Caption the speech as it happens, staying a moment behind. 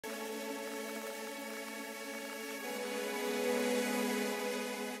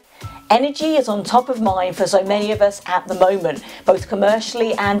Energy is on top of mind for so many of us at the moment, both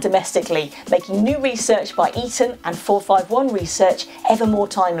commercially and domestically, making new research by Eaton and 451 research ever more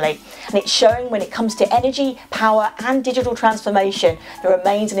timely. And it's showing when it comes to energy, power and digital transformation, there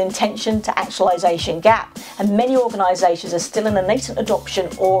remains an intention to actualisation gap, and many organisations are still in a nascent adoption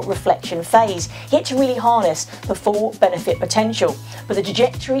or reflection phase, yet to really harness the full benefit potential. But the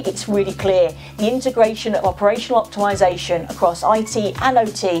trajectory, it's really clear. The integration of operational optimisation across IT and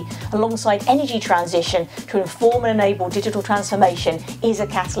OT alongside energy transition to inform and enable digital transformation is a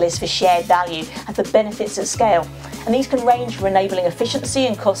catalyst for shared value and for benefits at scale. And these can range from enabling efficiency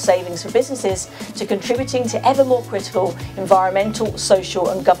and cost savings for businesses to contributing to ever more critical environmental, social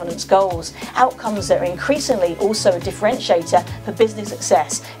and governance goals, outcomes that are increasingly also a differentiator for business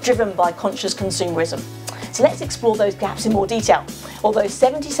success driven by conscious consumerism. So let's explore those gaps in more detail. Although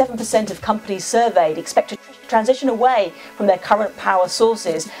 77% of companies surveyed expect to transition away from their current power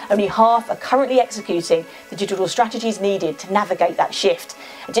sources, only half are currently executing the digital strategies needed to navigate that shift.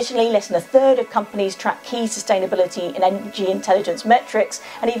 Additionally, less than a third of companies track key sustainability and energy intelligence metrics,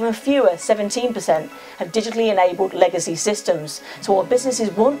 and even fewer, 17%, have digitally enabled legacy systems. So while businesses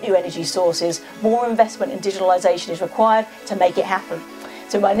want new energy sources, more investment in digitalisation is required to make it happen.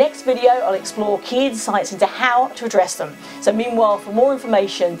 So in my next video, I'll explore key insights into how to address them. So meanwhile, for more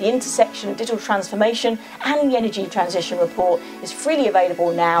information, the intersection of digital transformation and the energy transition report is freely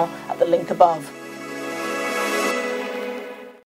available now at the link above.